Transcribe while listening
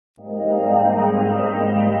The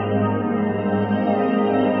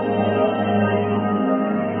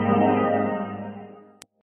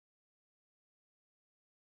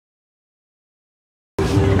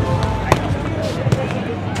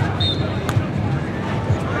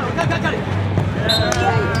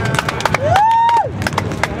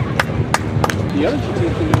other two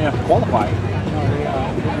teams didn't have to qualify.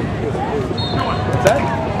 What's that?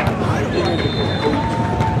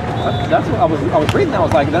 That's what I was reading. I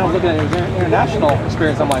was like, then I was looking at his international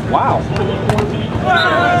experience. I'm like, wow,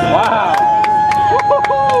 wow.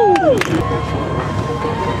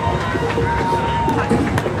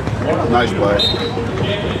 Nice play.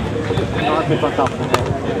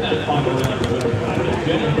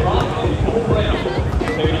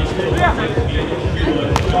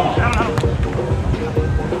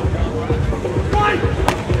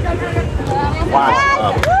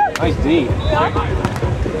 Wow. Nice D.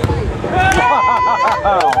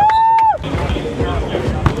 Wow.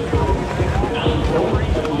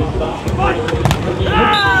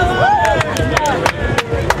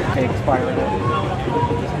 Expiring.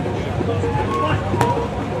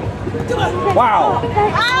 Wow.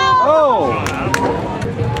 Oh.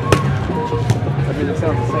 I mean, it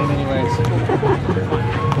sounds the same anyways.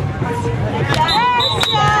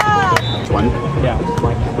 One? Yeah, it's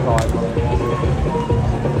my call.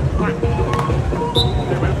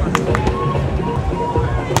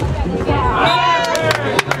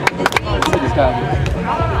 This guy.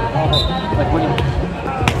 Like when you...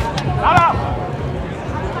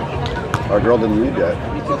 Our girl didn't lead yet.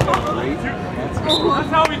 That's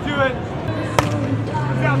how we do it.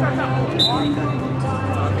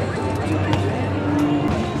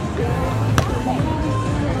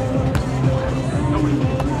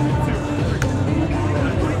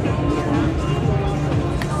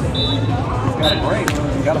 Got a break.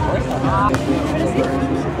 You got a break on that.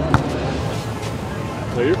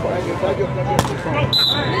 So you're fine.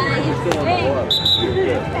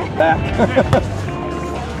 Back.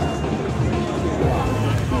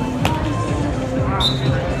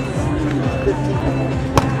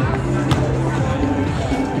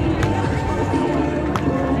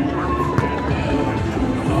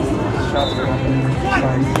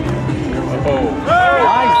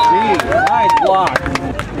 Nice D. Nice block.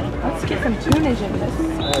 Let's get some tunage in this.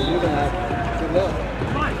 You're going to have good luck.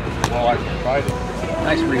 Oh, I tried it.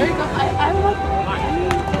 Nice read. There you go. I like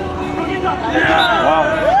Wow.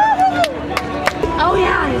 Oh,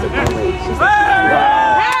 yeah. He's a great.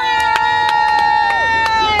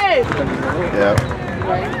 Yeah.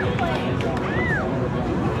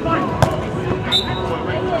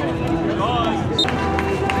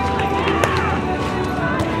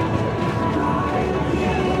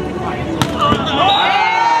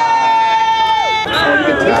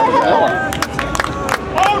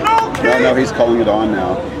 No, he's calling it on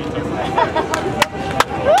now.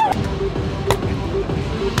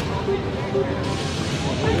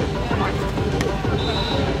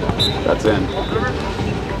 That's in.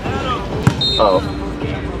 Oh.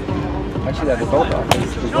 Actually, that is both off.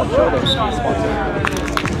 There's one shoulder sponsor.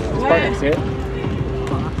 Spartan, see it?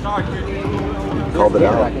 Called it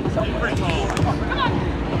out.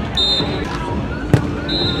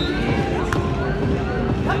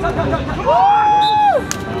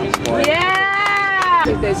 Yeah!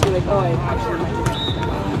 Like this, you're like, oh, I actually might do that.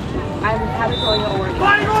 I'm having to going to work. Yeah!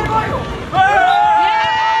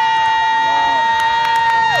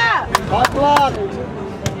 Hot block!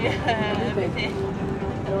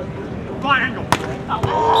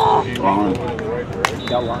 On.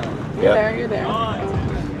 Got line. You're there, you're there.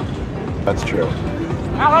 That's true.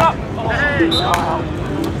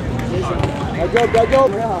 Go.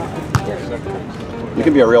 You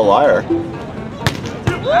can be a real liar.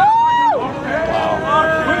 Yeah!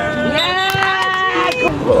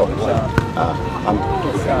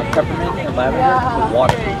 It's peppermint and lavender with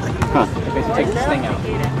water. Huh. It basically takes the sting out.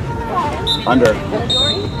 Under.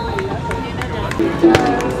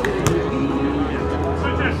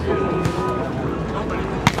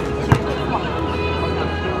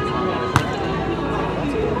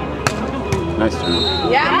 Nice turn.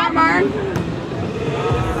 Yeah, Mark.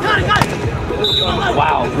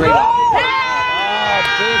 Wow, great.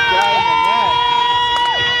 Big guy in the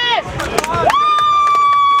net.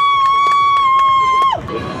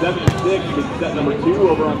 7-6 with set number 2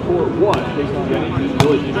 over on court 1. Takes on Jenny.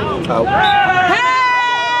 Really Oh.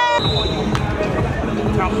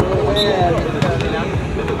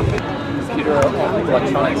 Computer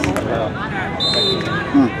electronics.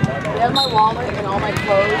 I have my wallet and all my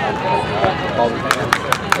clothes.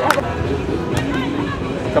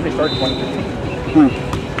 The company started in 2015.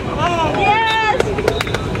 Yes!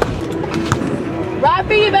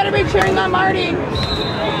 you better be cheering on Marty.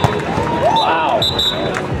 Wow.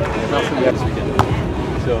 Nelson next weekend.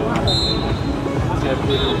 So,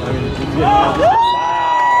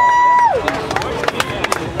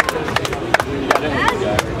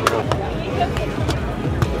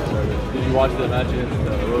 did you watch the match against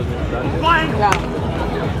Rosen? Yeah.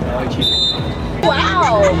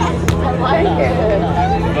 Wow. I like it.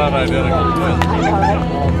 Not identical twins.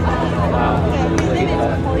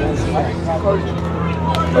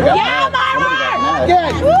 Yeah, Marmor!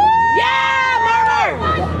 Good. Yeah, Marmor!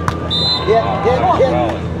 Get.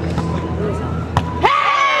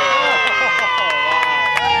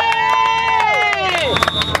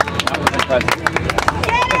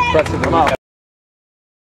 Impressive. Come on.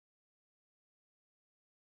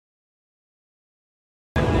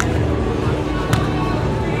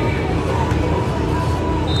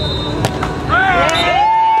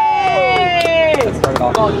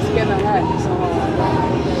 Oh, just get my head.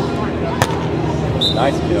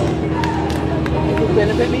 Nice kill. It could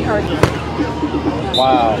benefit me or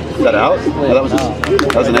Wow. Is that out? Oh, that was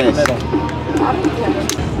an ace.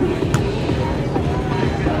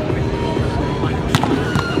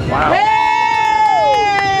 Wow.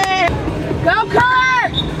 Hey! Go,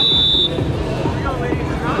 Kurt!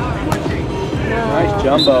 Nice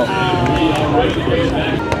jumbo.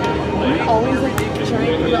 Always like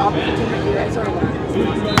trying to the opposite team that you guys are.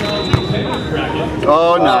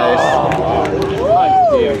 Oh, nice.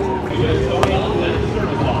 Nice deal.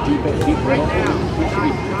 Deep middle. He should be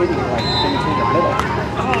hitting it like in between the middle.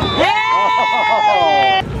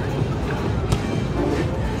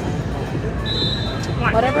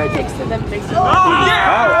 Whatever it takes to them fix it. Oh,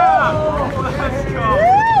 yeah! Let's go.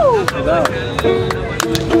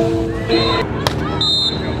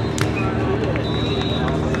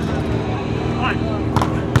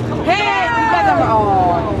 Hey, you guys are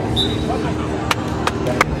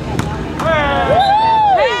Hey!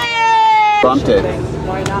 Bumped it.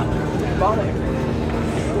 Why not? Ball there.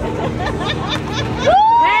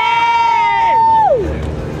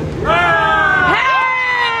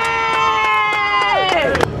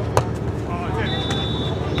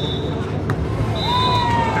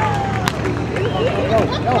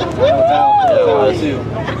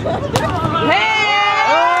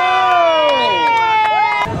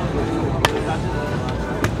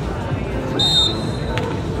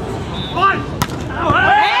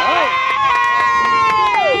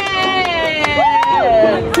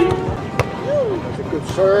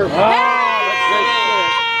 Serve. Oh,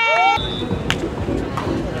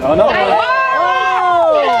 another one. Oh,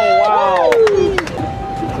 wow.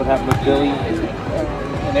 That's what happened with Billy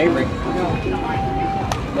and Avery.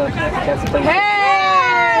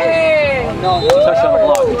 Hey! No, he touched it on the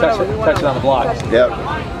block. He touched it on the block. Yep.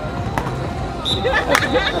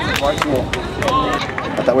 That's a smart tool. I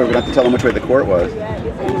thought we were going to have to tell them which way the court was.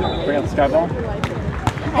 Bring up the sky ball.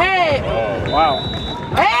 Hey! Oh, wow.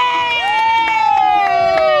 Hey!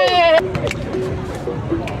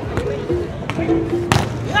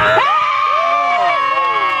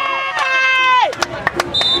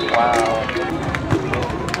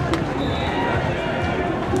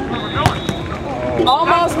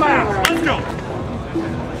 Almost mine. Let's go.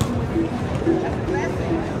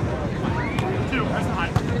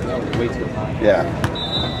 Way too high. Yeah.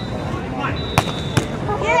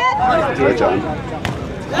 Good job.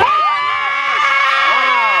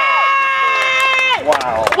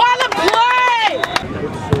 Wow. What a play!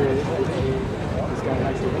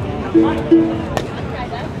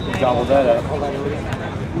 Gobbled that up.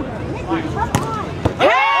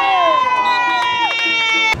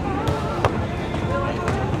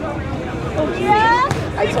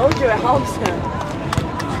 I told you it helps him.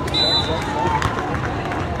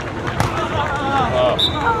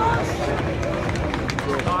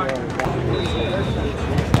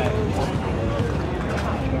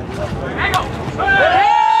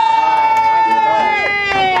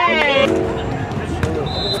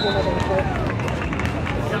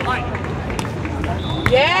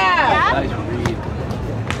 Yeah! Nice read.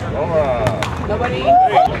 Nobody?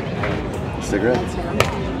 Cigarettes?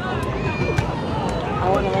 I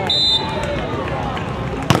want to learn.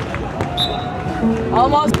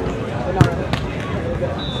 Almost.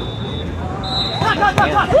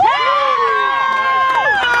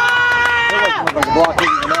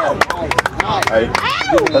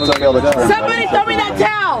 That's okay, let's turn. Somebody throw me that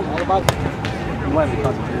towel! You want to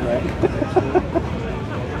concentrate, right?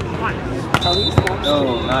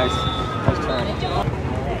 Oh, nice. Nice turn.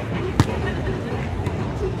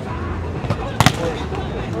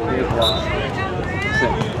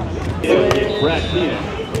 Brad Keenan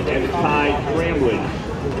and Ty Bramley.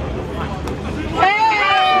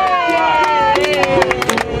 Hey!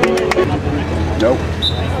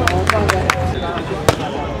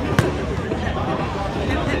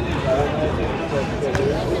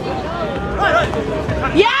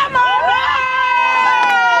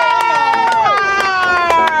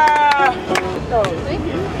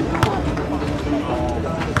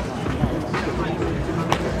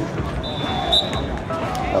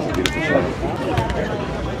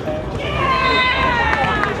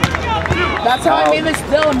 That's how I made this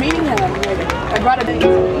still meeting him. Like, I brought it in.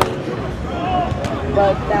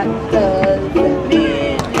 But that doesn't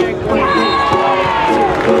mean you're going to.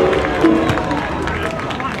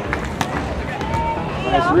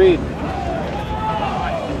 Nice read.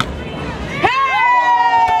 Hey!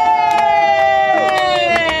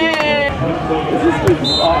 Is this the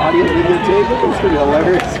audio videotape? It's going to be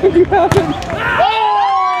hilarious when you happen.